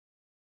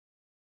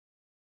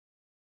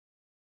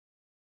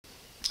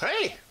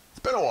Hey, it's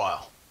been a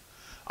while.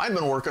 I've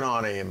been working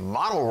on a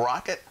model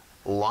rocket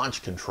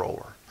launch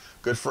controller.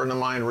 Good friend of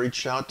mine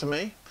reached out to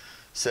me,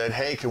 said,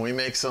 hey, can we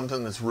make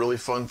something that's really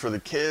fun for the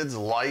kids,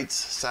 lights,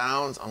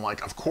 sounds? I'm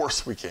like, of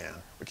course we can.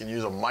 We can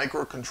use a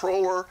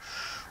microcontroller.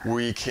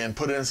 We can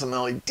put in some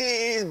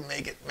LEDs,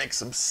 make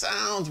some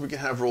sounds. We can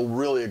have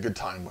really a good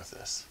time with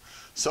this.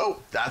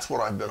 So that's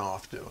what I've been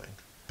off doing,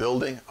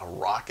 building a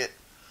rocket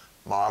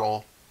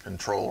model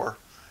controller.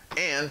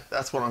 And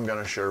that's what I'm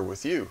going to share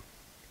with you.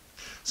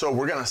 So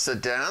we're going to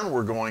sit down,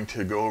 we're going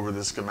to go over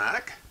the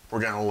schematic,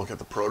 we're going to look at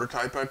the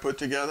prototype I put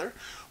together,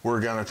 we're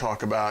going to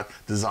talk about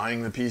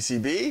designing the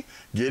PCB,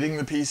 getting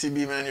the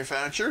PCB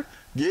manufactured,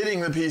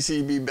 getting the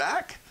PCB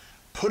back,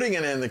 putting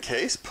it in the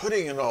case,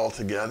 putting it all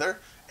together,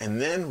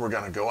 and then we're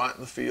going to go out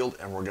in the field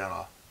and we're going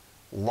to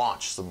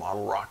launch some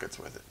model rockets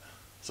with it.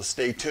 So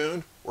stay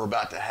tuned, we're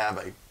about to have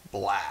a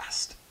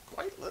blast,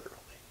 quite literally.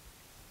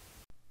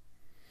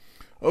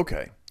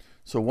 Okay.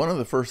 So one of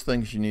the first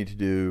things you need to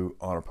do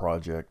on a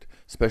project,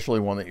 especially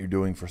one that you're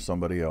doing for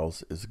somebody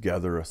else, is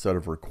gather a set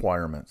of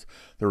requirements.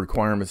 The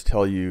requirements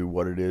tell you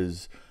what it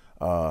is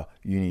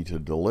you need to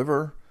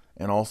deliver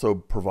and also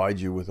provide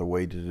you with a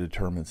way to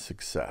determine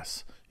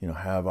success. You know,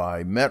 have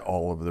I met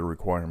all of the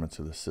requirements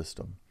of the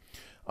system?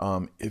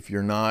 If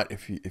you're not,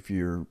 if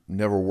you're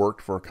never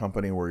worked for a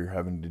company where you're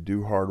having to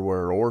do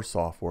hardware or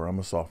software, I'm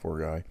a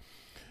software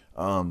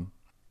guy,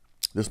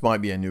 this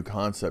might be a new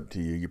concept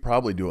to you. You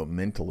probably do it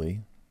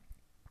mentally,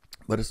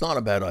 but it's not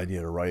a bad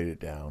idea to write it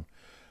down.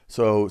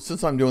 So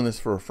since I'm doing this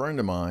for a friend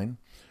of mine,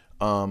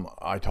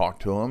 I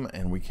talked to him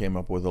and we came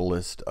up with a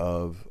list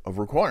of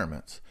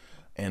requirements.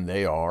 And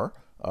they are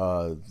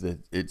that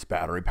it's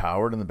battery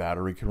powered and the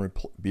battery can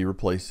be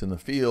replaced in the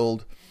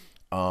field,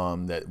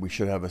 that we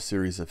should have a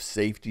series of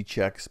safety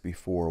checks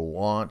before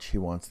launch. He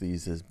wants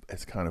these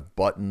as kind of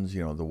buttons,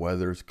 you know, the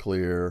weather's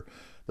clear,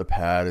 the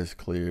pad is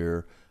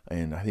clear,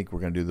 and I think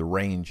we're going to do the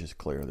range is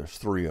clear. There's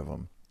 3 of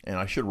them. And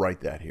I should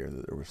write that here,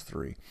 that there was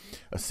 3.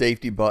 A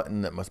safety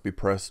button that must be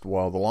pressed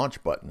while the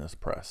launch button is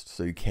pressed,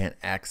 so you can't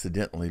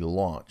accidentally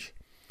launch.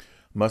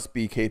 Must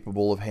be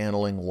capable of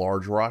handling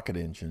large rocket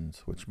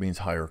engines, which means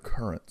higher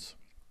currents.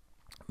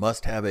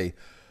 Must have a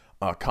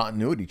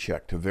continuity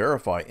check to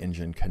verify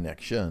engine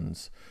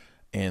connections,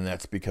 and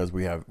that's because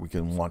we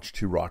can launch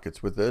 2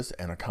 rockets with this,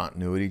 and a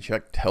continuity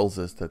check tells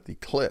us that the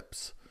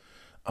clips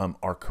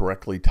are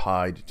correctly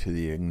tied to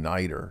the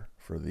igniter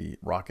for the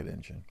rocket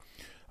engine.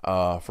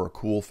 For a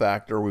cool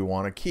factor, we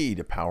want a key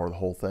to power the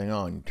whole thing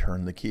on. You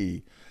turn the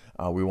key.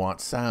 We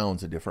want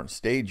sounds at different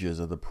stages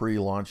of the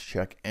pre-launch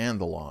check and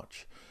the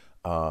launch.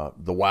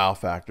 The wow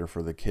factor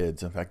for the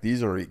kids. In fact,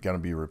 these are going to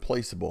be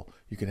replaceable.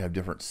 You can have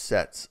different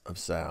sets of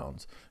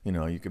sounds. You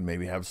know, you can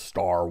maybe have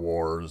Star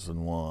Wars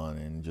in one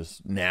and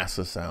just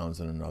NASA sounds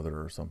in another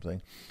or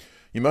something.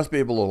 You must be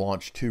able to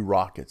launch 2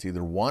 rockets,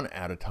 either one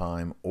at a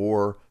time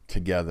or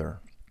together.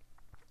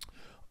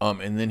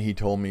 And then he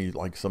told me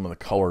like some of the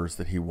colors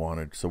that he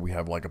wanted. So we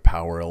have like a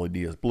power LED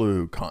is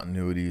blue,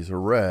 continuities are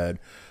red,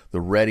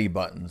 the ready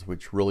buttons,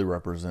 which really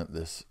represent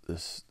this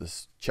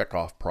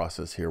checkoff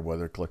process here,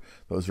 whether clear,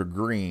 those are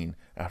green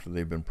after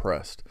they've been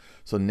pressed.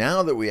 So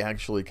now that we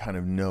actually kind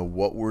of know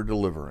what we're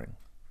delivering,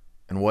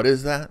 and what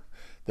is that?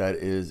 That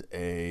is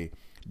a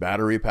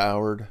battery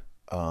powered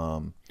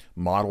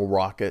model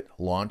rocket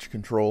launch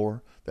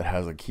controller that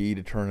has a key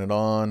to turn it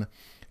on,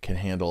 can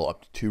handle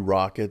up to 2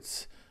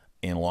 rockets,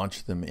 and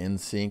launch them in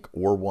sync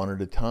or one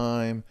at a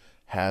time,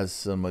 has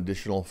some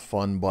additional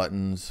fun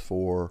buttons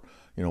for,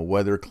 you know,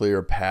 weather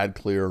clear, pad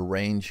clear,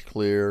 range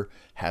clear,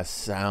 has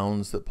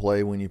sounds that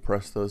play when you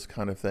press those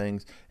kind of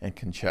things, and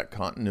can check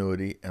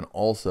continuity, and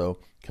also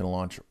can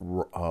launch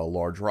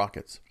large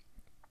rockets,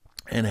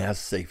 and has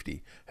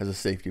a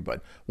safety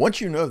button.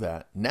 Once you know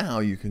that, now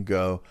you can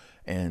go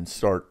and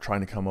start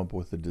trying to come up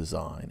with a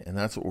design, and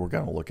that's what we're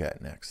going to look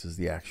at next, is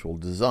the actual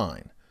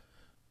design.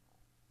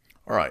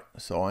 All right,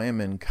 so I am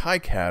in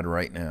KiCAD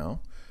right now,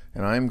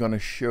 and I'm going to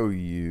show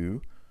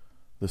you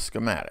the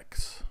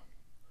schematics.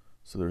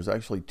 So there's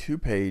actually 2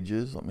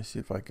 pages. Let me see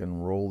if I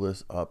can roll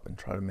this up and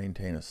try to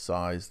maintain a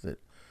size that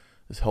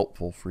is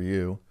helpful for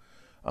you.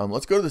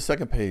 Let's go to the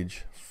second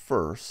page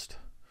first,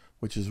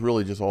 which is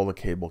really just all the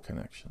cable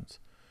connections.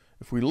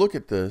 If we look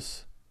at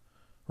this,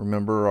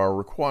 remember our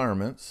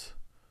requirements.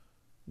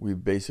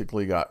 We've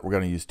basically got, we're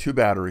going to use 2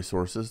 battery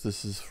sources.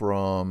 This is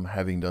from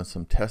having done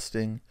some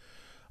testing.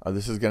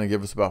 This is going to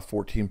give us about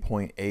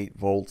 14.8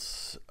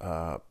 volts,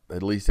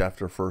 at least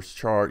after first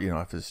charge, you know,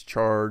 if it's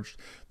charged.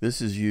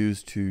 This is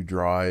used to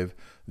drive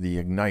the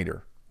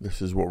igniter.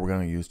 This is what we're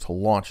going to use to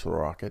launch the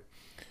rocket.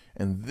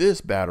 And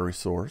this battery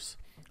source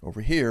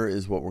over here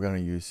is what we're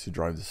going to use to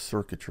drive the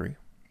circuitry.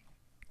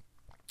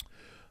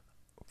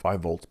 5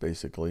 volts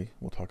basically.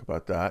 We'll talk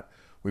about that.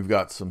 We've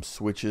got some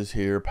switches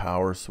here,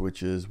 power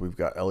switches. We've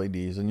got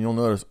LEDs, and you'll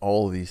notice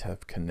all of these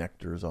have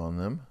connectors on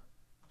them.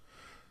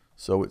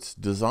 So it's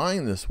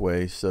designed this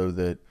way so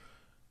that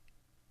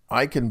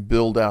I can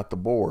build out the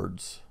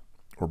boards,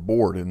 or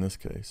board in this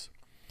case,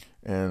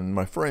 and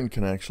my friend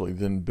can actually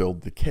then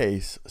build the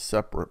case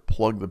separate,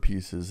 plug the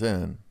pieces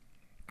in,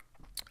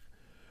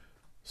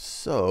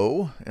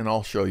 So, and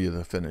I'll show you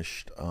the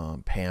finished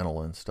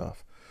panel and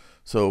stuff.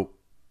 So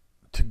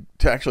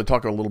to actually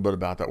talk a little bit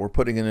about that, we're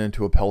putting it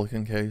into a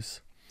Pelican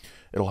case.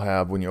 It'll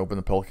have, when you open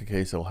the Pelican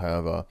case, it'll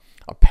have a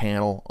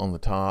panel on the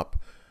top,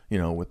 you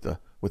know, with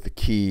the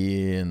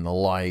key and the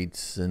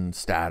lights and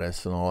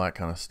status and all that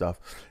kind of stuff.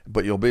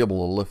 But you'll be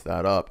able to lift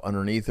that up.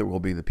 Underneath it will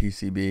be the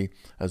PCB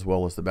as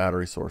well as the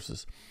battery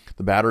sources.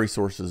 The battery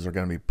sources are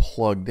going to be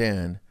plugged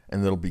in,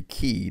 and they'll be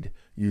keyed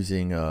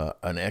using an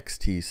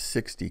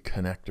XT60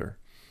 connector.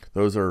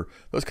 Those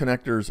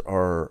connectors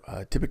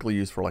are typically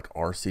used for like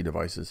RC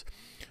devices,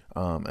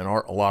 and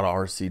a lot of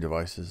RC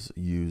devices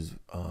use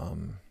a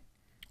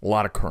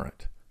lot of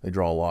current. They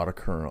draw a lot of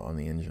current on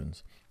the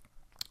engines,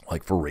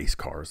 like for race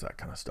cars, that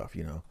kind of stuff,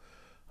 you know.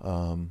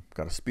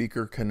 Got a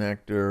speaker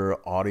connector,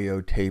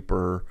 audio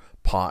taper,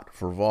 pot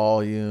for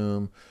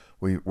volume.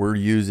 We're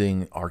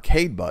using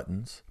arcade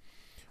buttons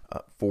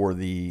for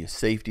the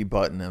safety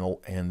button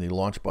and the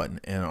launch button.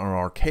 And on our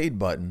arcade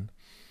button,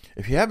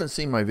 if you haven't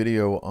seen my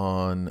video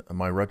on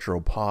my Retro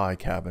Pi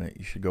cabinet,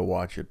 you should go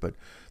watch it. But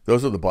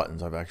those are the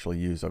buttons I've actually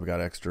used. I've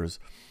got extras,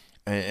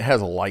 and it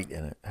has a light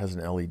in it, has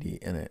an LED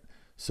in it.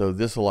 So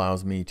this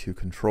allows me to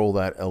control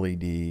that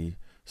LED.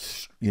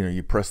 You know,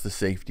 you press the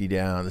safety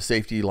down. The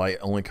safety light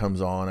only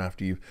comes on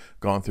after you've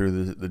gone through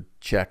the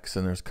checks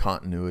and there's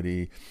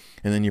continuity.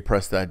 And then you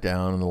press that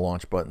down and the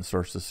launch button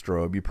starts to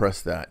strobe. You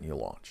press that and you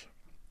launch.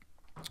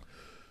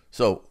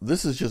 So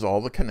this is just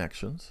all the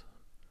connections.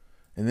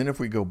 And then if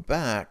we go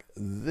back,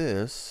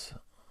 this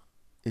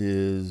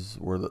is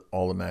where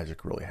all the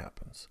magic really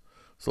happens.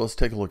 So let's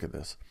take a look at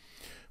this.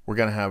 We're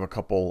going to have a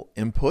couple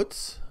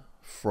inputs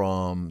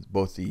from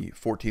both the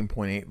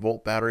 14.8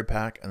 volt battery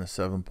pack and the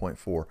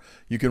 7.4.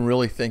 You can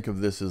really think of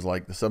this as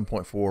like the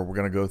 7.4. We're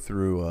going to go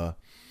through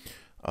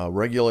a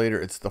regulator.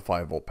 It's the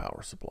 5 volt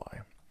power supply.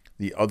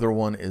 The other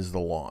one is the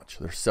launch.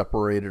 They're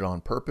separated on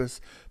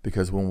purpose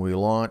because when we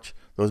launch,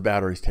 those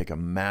batteries take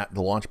the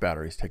launch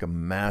batteries take a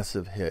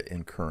massive hit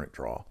in current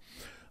draw.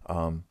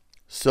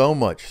 So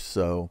much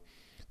so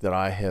that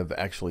I have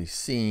actually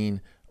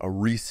seen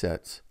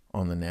resets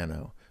on the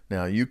Nano.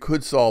 Now, you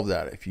could solve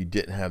that if you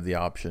didn't have the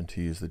option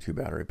to use the 2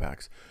 battery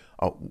packs.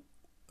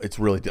 It's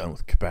really done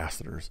with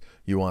capacitors.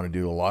 You want to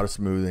do a lot of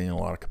smoothing and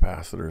a lot of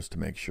capacitors to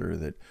make sure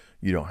that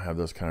you don't have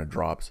those kind of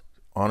drops.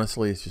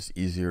 Honestly, it's just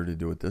easier to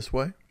do it this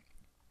way.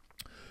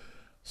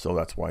 So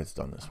that's why it's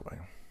done this way.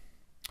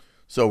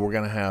 So we're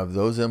going to have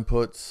those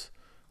inputs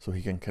so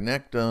he can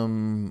connect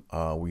them.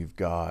 We've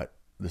got,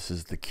 this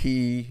is the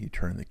key. You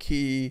turn the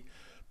key.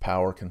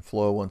 Power can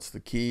flow once the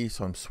key.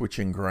 So I'm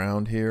switching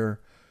ground here.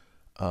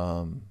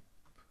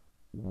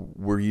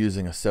 We're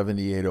using a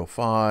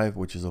 7805,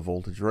 which is a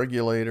voltage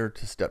regulator,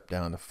 to step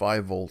down to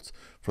 5 volts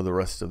for the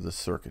rest of the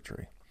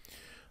circuitry.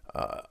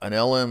 An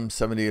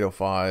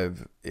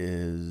LM7805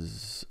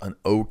 is an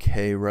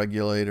okay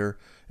regulator.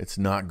 It's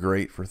not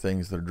great for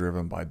things that are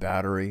driven by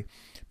battery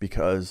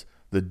because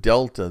the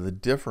delta, the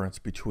difference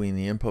between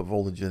the input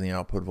voltage and the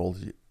output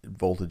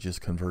voltage is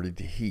converted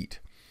to heat,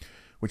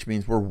 which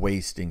means we're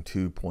wasting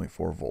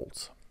 2.4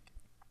 volts.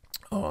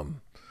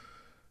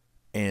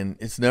 And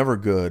it's never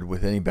good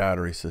with any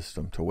battery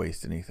system to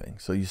waste anything.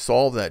 So you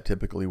solve that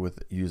typically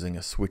with using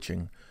a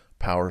switching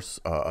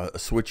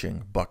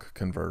buck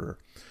converter.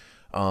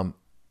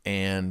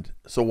 And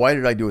so why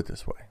did I do it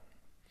this way?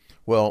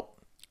 Well,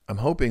 I'm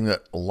hoping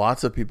that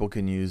lots of people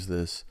can use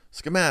this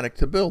schematic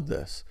to build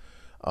this.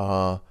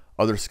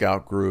 Other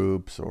scout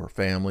groups or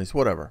families,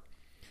 whatever.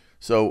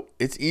 So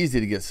it's easy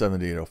to get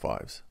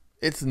 7805s.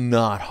 It's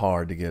not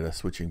hard to get a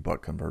switching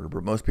buck converter,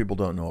 but most people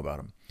don't know about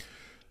them.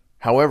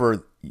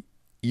 However,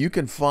 you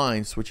can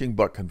find switching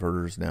buck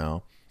converters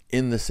now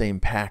in the same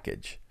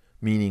package,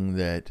 meaning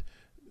that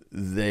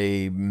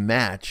they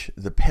match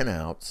the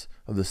pinouts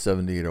of the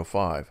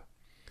 7805.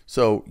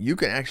 So you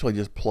can actually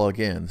just plug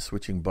in the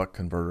switching buck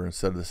converter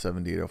instead of the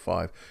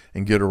 7805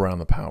 and get around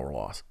the power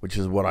loss, which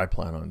is what I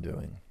plan on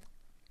doing.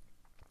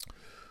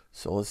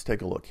 So let's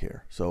take a look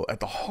here. So at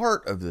the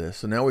heart of this,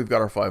 so now we've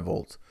got our 5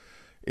 volts,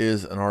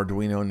 is an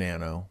Arduino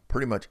Nano.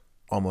 Pretty much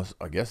almost,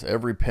 I guess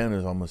every pin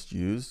is almost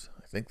used.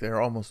 I think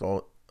they're almost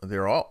all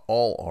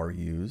are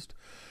used.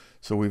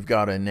 So we've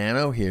got a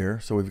Nano here.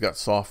 So we've got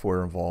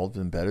software involved,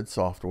 embedded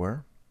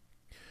software.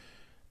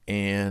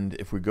 And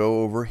if we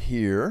go over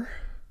here,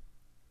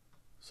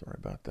 sorry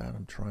about that.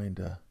 I'm trying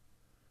to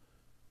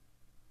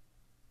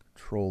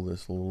control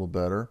this a little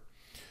better.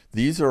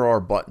 These are our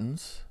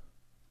buttons,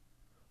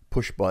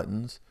 push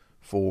buttons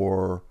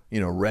for,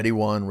 ready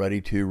 1,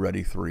 ready 2,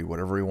 ready 3,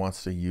 whatever he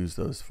wants to use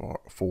those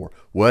for.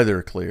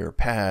 Weather clear,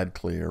 pad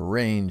clear,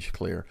 range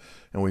clear.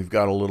 And we've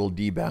got a little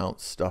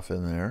debounce stuff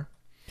in there.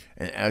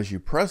 And as you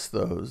press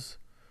those,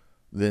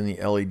 then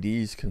the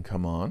LEDs can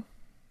come on.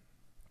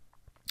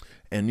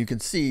 And you can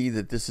see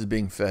that this is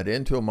being fed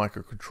into a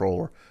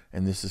microcontroller,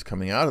 and this is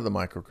coming out of the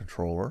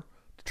microcontroller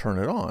to turn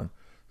it on.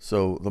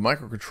 So the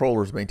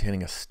microcontroller is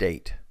maintaining a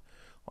state,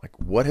 like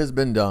what has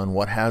been done,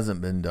 what hasn't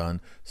been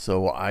done,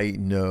 so I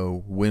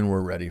know when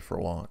we're ready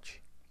for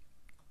launch.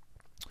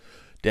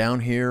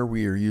 Down here,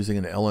 we are using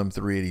an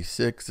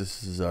LM386.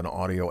 This is an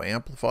audio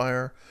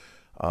amplifier.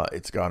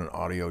 It's got an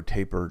audio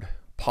tapered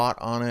pot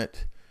on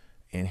it.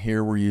 And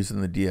here we're using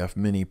the DF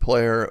Mini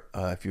player.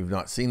 If you've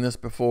not seen this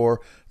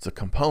before, it's a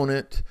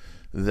component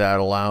that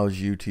allows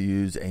you to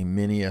use a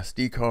mini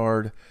SD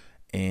card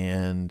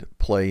and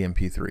play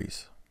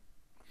MP3s.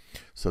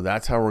 So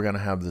that's how we're going to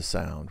have the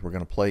sound. We're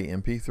going to play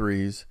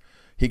MP3s.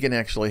 He can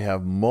actually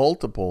have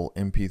multiple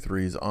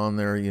MP3s on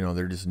there. You know,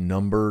 they're just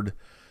numbered.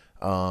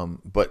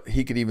 But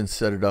he could even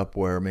set it up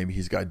where maybe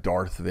he's got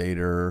Darth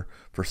Vader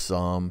for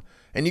some.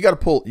 And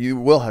you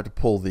will have to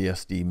pull the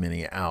SD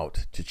Mini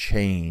out to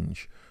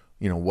change,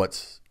 you know,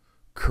 what's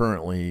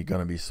currently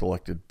going to be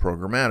selected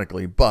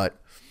programmatically.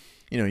 But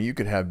you know, you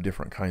could have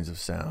different kinds of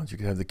sounds. You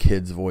could have the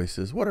kids'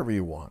 voices, whatever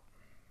you want.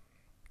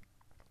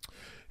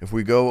 If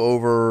we go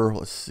over,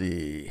 let's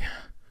see.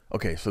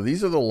 Okay, so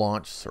these are the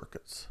launch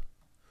circuits.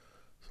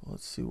 So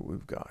let's see what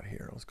we've got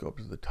here. Let's go up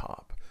to the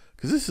top,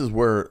 because this is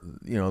where,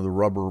 you know, the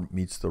rubber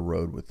meets the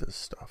road with this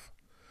stuff.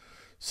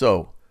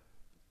 So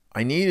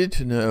I needed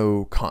to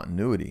know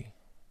continuity.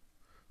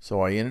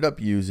 So I ended up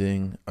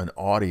using an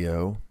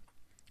auto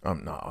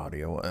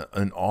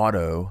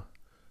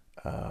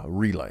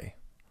relay.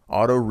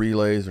 Auto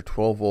relays are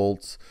 12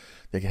 volts.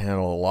 They can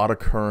handle a lot of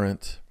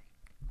current.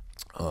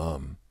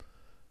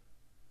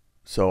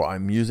 So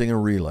I'm using a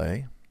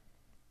relay,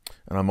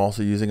 and I'm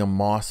also using a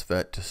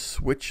MOSFET to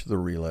switch the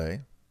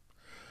relay.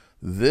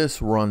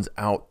 This runs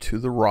out to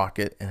the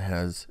rocket and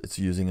it's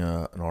using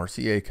an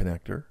RCA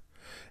connector.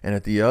 And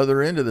at the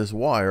other end of this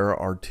wire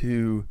are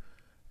two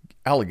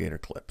alligator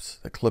clips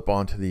that clip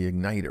onto the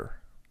igniter.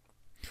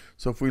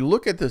 So if we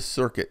look at this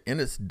circuit in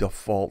its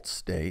default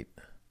state,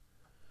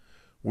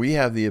 we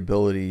have the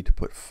ability to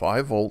put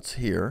 5 volts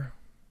here.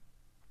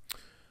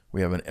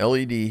 We have an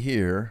LED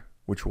here,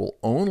 which will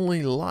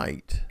only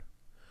light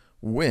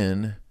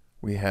when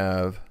we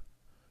have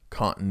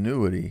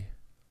continuity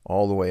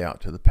all the way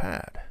out to the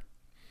pad.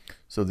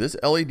 So this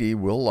LED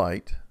will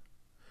light,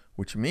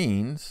 which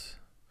means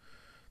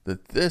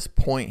that this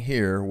point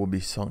here will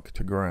be sunk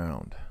to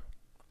ground.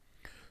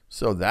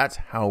 So that's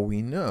how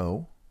we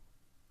know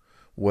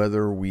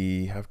whether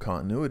we have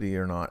continuity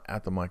or not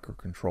at the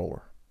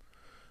microcontroller.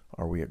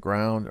 Are we at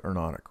ground or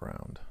not at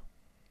ground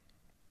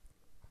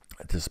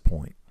at this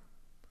point?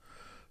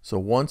 So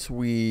once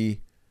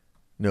we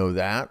know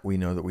that, we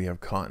know that we have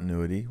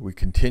continuity. We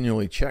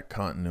continually check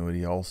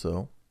continuity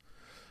also.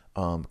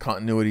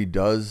 Continuity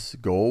does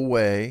go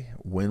away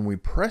when we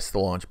press the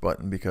launch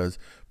button, because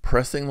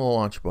pressing the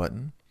launch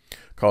button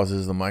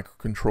causes the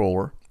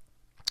microcontroller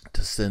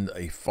to send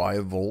a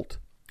 5 volt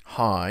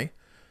high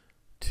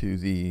to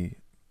the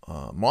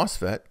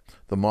MOSFET.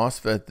 The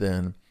MOSFET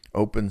then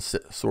opens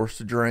source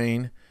to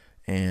drain,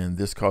 and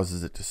this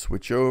causes it to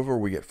switch over.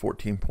 We get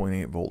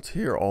 14.8 volts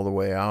here all the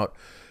way out,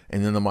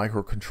 and then the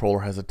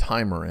microcontroller has a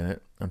timer in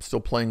it. I'm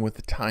still playing with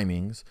the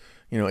timings,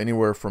 you know,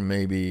 anywhere from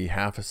maybe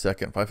half a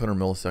second, 500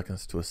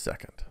 milliseconds to a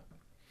second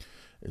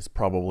is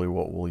probably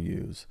what we'll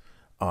use.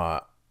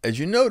 As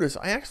you notice,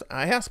 I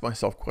ask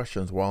myself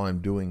questions while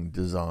I'm doing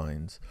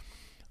designs.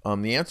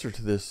 The answer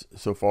to this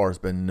so far has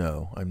been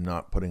no. I'm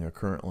not putting a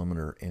current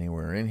limiter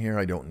anywhere in here.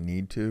 I don't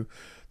need to.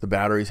 The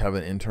batteries have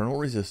an internal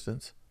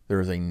resistance. There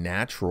is a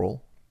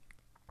natural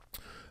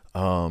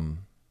current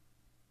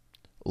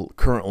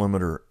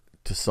limiter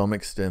to some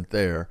extent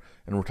there,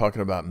 and we're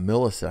talking about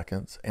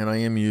milliseconds, and I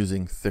am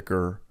using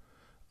thicker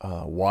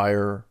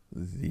wire.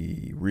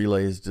 The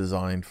relay is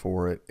designed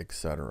for it,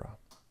 etc.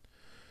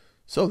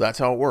 So that's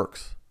how it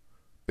works.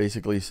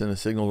 Basically, you send a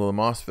signal to the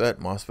MOSFET.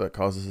 MOSFET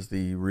causes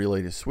the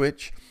relay to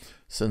switch,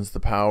 sends the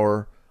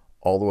power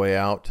all the way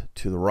out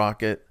to the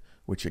rocket,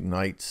 which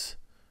ignites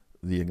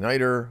the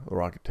igniter. The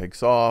rocket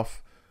takes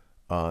off.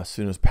 As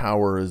soon as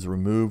power is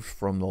removed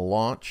from the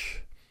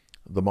launch,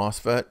 the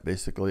MOSFET,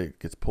 basically it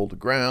gets pulled to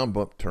ground,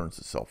 but turns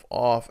itself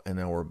off, and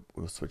now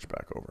we'll switch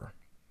back over.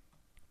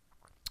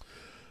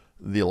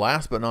 The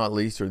last but not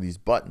least are these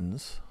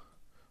buttons.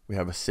 We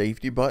have a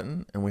safety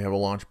button and we have a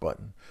launch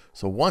button.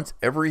 So once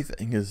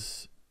everything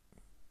is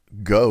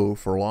go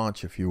for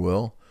launch, if you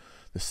will,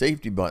 the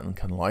safety button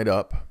can light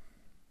up.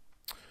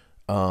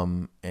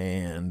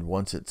 And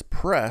once it's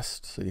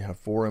pressed, so you have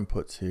 4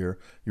 inputs here,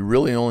 you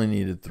really only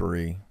needed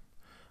 3.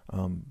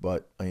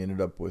 But I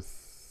ended up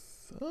with,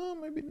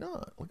 maybe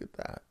not. Look at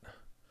that.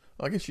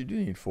 I guess you do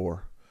need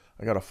 4.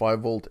 I got a 5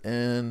 volt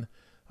in.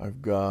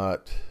 I've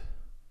got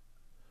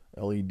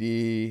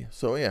LED.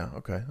 So yeah,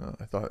 okay.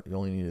 I thought you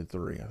only needed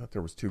 3. I thought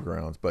there was 2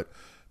 grounds, but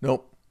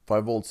nope.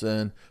 5 volts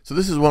in. So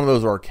this is one of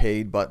those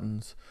arcade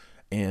buttons,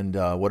 and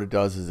what it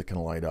does is it can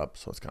light up,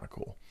 so it's kind of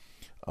cool.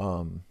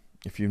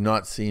 If you've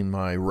not seen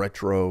my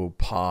retro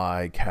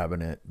Pi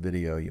cabinet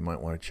video, you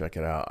might want to check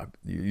it out.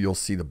 You'll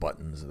see the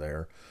buttons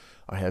there.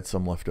 I had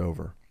some left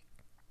over.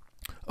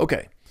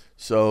 Okay,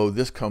 so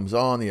this comes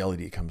on, the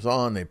LED comes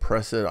on, they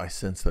press it, I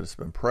sense that it's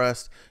been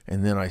pressed,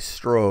 and then I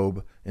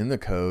strobe in the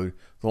code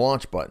the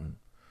launch button,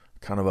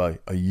 kind of a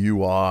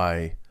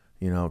UI,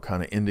 you know,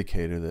 kind of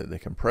indicator that they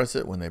can press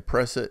it. When they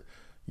press it,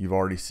 You've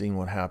already seen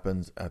what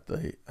happens at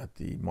the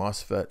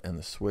MOSFET and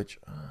the switch.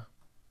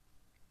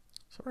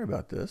 Sorry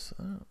about this.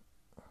 I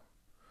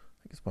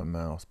think it's my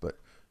mouse, but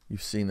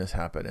you've seen this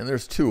happen. And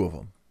there's two of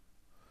them.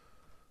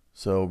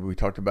 So we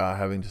talked about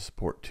having to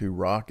support 2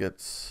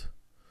 rockets.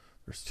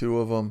 There's 2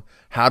 of them.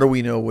 How do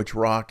we know which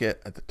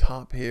rocket? At the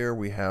top here,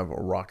 we have a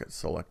rocket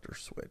selector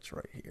switch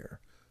right here.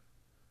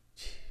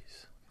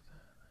 Jeez.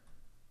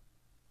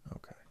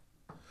 Okay.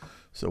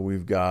 So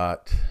we've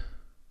got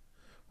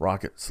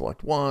rocket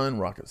select 1,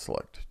 rocket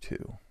select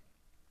 2.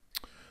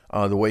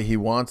 The way he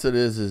wants it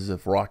is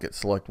if rocket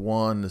select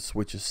 1, the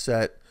switch is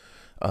set,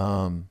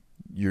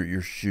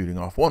 you're shooting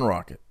off 1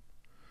 rocket.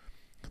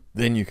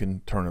 Then you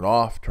can turn it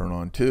off, turn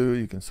on 2.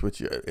 You can switch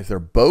it. If they're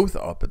both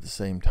up at the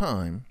same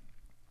time,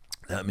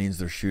 that means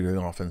they're shooting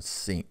off in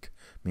sync.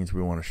 It means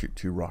we want to shoot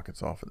 2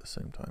 rockets off at the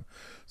same time.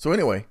 So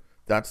anyway,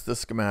 that's the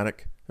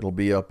schematic. It'll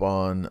be up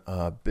on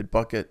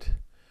Bitbucket.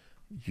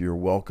 You're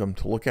welcome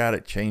to look at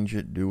it, change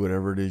it, do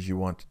whatever it is you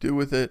want to do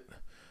with it.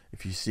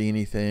 If you see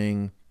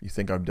anything you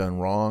think I've done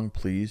wrong,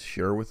 please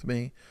share with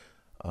me.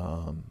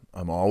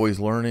 I'm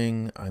always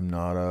learning. I'm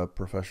not a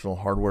professional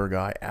hardware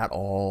guy at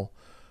all.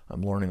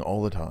 I'm learning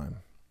all the time.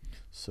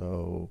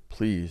 So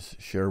please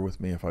share with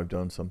me if I've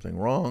done something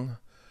wrong.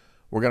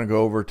 We're going to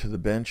go over to the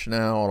bench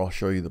now, and I'll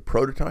show you the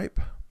prototype.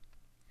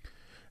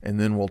 And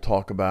then we'll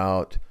talk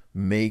about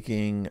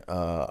making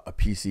a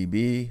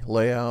PCB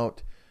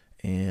layout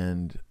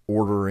and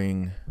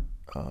ordering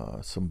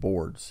some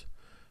boards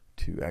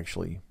to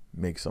actually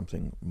make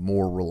something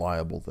more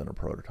reliable than a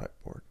prototype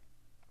board.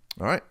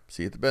 All right,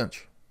 see you at the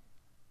bench.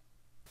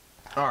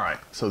 All right,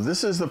 so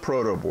this is the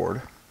proto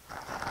board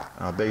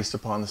based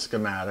upon the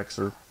schematics,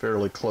 or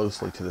fairly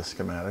closely to the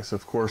schematics.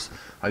 Of course,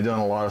 I've done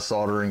a lot of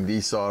soldering,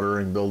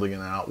 desoldering, building it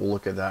out. We'll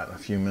look at that in a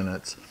few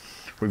minutes.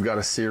 We've got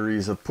a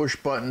series of push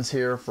buttons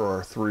here for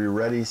our 3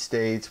 ready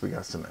states. We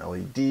got some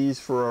LEDs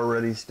for our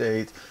ready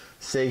states,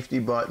 safety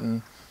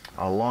button,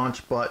 a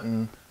launch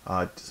button,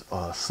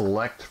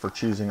 select for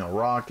choosing a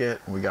rocket.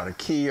 We got a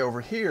key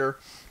over here.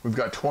 We've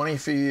got 20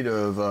 feet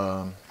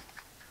of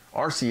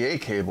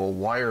RCA cable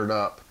wired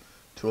up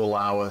to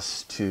allow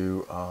us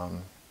to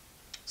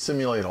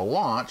simulate a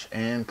launch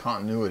and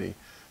continuity.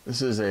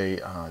 This is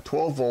a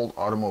 12 volt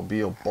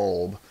automobile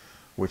bulb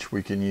which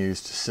we can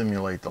use to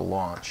simulate the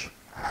launch.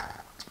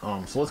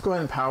 So let's go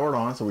ahead and power it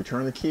on. So we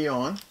turn the key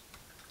on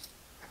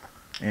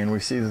and we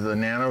see that the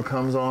Nano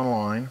comes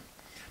online.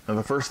 Now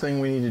the first thing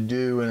we need to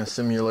do in a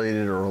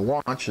simulated or a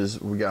launch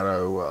is we got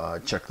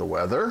to check the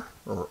weather,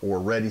 or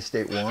ready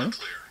state 1.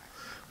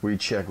 We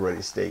check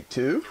ready state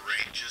 2. The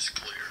range is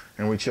clear.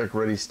 And we check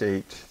ready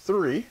state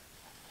 3. The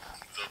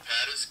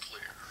pad is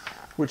clear.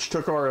 Which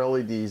took our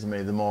LEDs and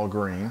made them all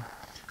green.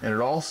 And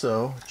it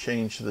also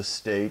changed the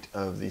state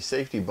of the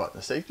safety button.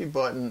 The safety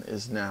button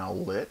is now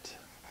lit.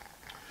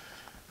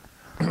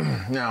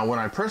 Now when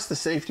I press the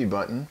safety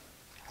button,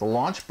 the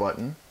launch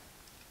button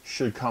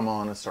should come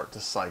on and start to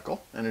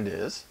cycle, and it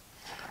is.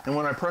 And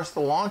when I press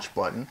the launch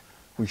button,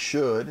 we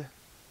should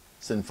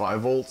send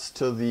 5 volts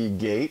to the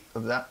gate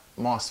of that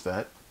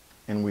MOSFET,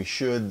 and we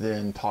should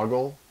then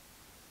toggle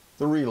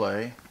the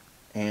relay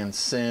and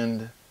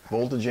send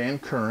voltage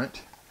and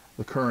current,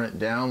 the current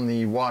down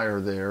the wire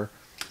there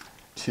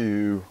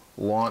to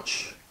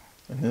launch,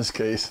 in this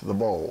case, the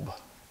bulb.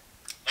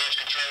 Launch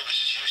control, this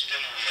is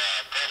Houston.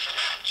 Go for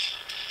launch.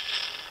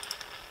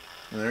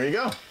 And there you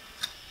go.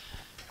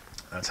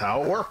 That's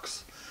how it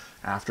works.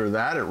 After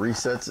that, it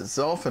resets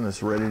itself and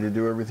it's ready to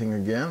do everything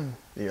again.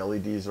 The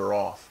LEDs are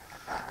off.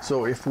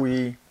 So if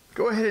we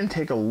go ahead and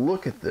take a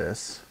look at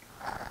this,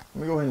 let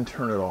me go ahead and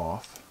turn it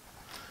off.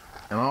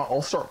 And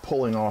I'll start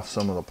pulling off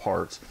some of the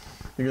parts.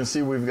 You can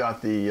see we've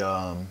got the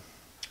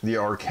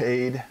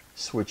arcade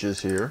switches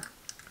here.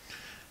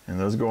 And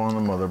those go on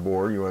the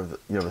motherboard.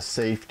 You have a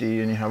safety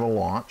and you have a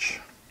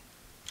launch.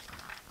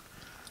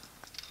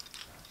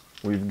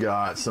 We've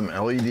got some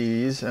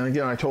LEDs, and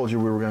again, I told you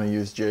we were going to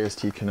use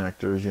JST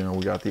connectors. You know,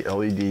 we got the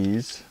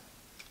LEDs.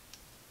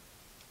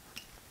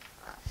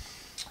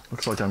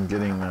 Looks like I'm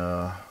getting,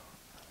 and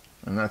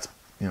that's,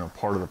 you know,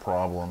 part of the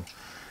problem,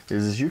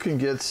 is you can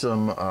get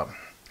some,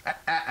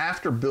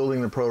 after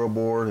building the proto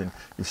board and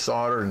you've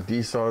soldered and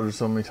desoldered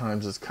so many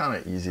times, it's kind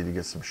of easy to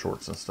get some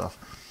shorts and stuff.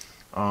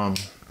 I'll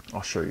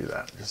show you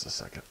that in just a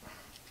second.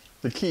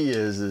 The key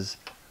is,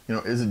 you know,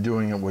 is it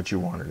doing what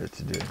you wanted it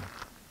to do?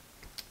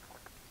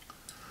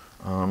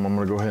 I'm going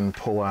to go ahead and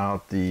pull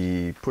out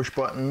the push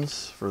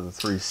buttons for the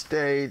 3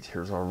 states.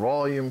 Here's our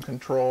volume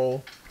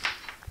control.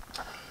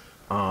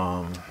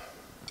 And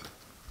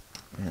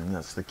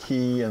that's the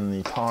key and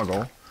the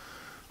toggle.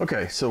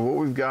 Okay, so what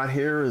we've got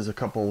here is a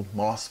couple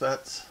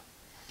MOSFETs.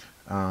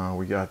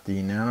 We got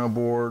the Nano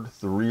board,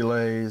 the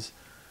relays,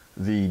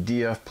 the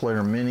DF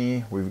Player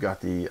Mini. We've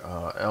got the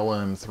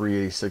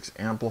LM386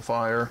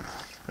 amplifier.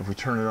 If we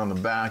turn it on the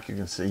back, you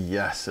can see,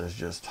 yes, there's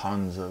just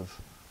tons of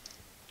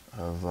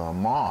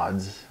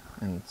mods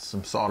and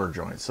some solder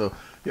joints. So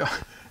yeah,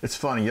 it's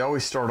funny, you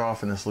always start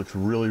off and this looks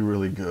really,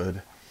 really good,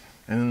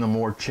 and then the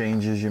more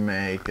changes you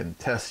make and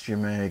tests you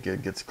make,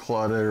 it gets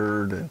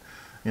cluttered, and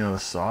You know, the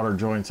solder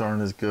joints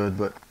aren't as good,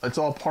 but it's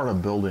all part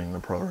of building the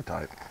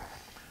prototype.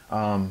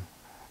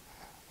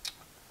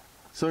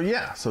 So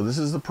yeah, so this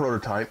is the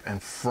prototype,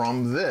 and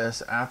from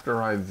this,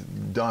 after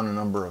I've done a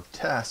number of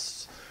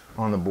tests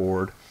on the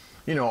board,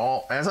 you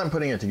know, as I'm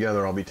putting it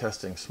together, I'll be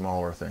testing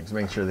smaller things,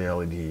 making sure the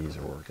LEDs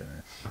are working,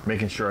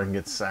 making sure I can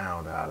get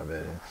sound out of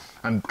it. And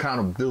I'm kind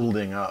of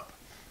building up.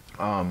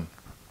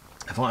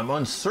 If I'm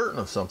uncertain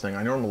of something,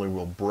 I normally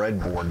will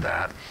breadboard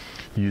that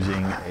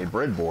using a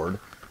breadboard.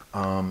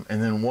 And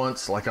then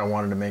once, like I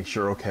wanted to make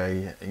sure,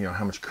 okay, you know,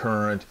 how much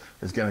current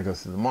is going to go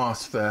through the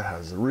MOSFET, how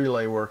does the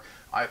relay work,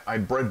 I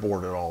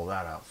breadboarded all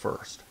that out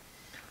first.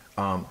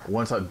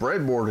 Once I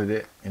breadboarded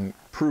it and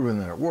proven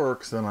that it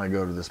works, then I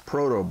go to this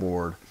proto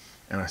board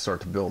and I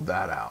start to build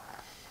that out.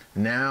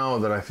 Now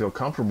that I feel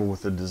comfortable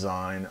with the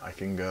design, I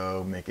can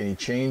go make any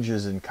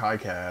changes in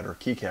KiCAD or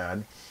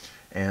KiCAD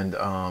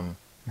and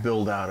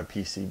build out a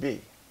PCB.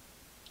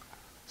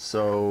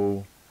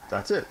 So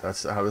that's it.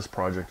 That's how this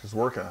project is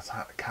working. That's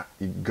how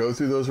you go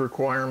through those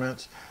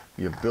requirements,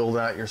 you build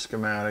out your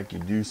schematic, you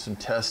do some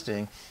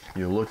testing,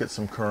 you look at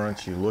some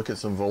currents, you look at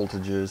some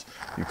voltages,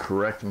 you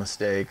correct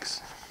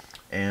mistakes,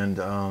 and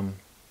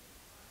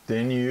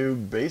then you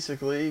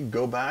basically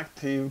go back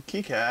to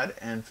KiCAD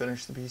and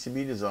finish the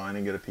PCB design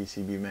and get a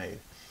PCB made.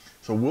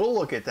 So we'll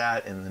look at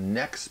that in the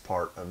next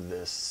part of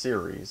this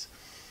series.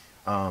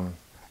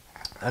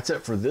 That's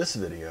it for this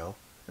video.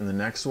 In the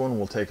next one,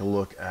 we'll take a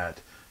look at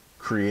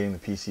creating the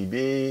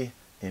PCB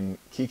in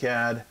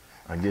KiCAD,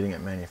 getting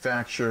it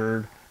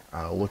manufactured,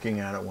 looking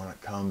at it when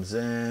it comes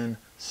in,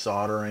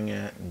 soldering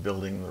it, and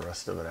building the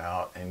rest of it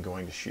out, and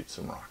going to shoot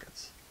some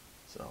rockets.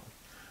 So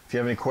if you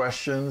have any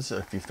questions,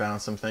 if you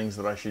found some things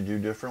that I should do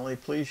differently,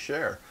 please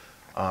share.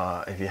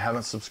 If you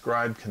haven't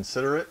subscribed,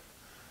 consider it.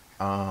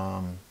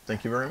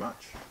 Thank you very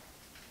much.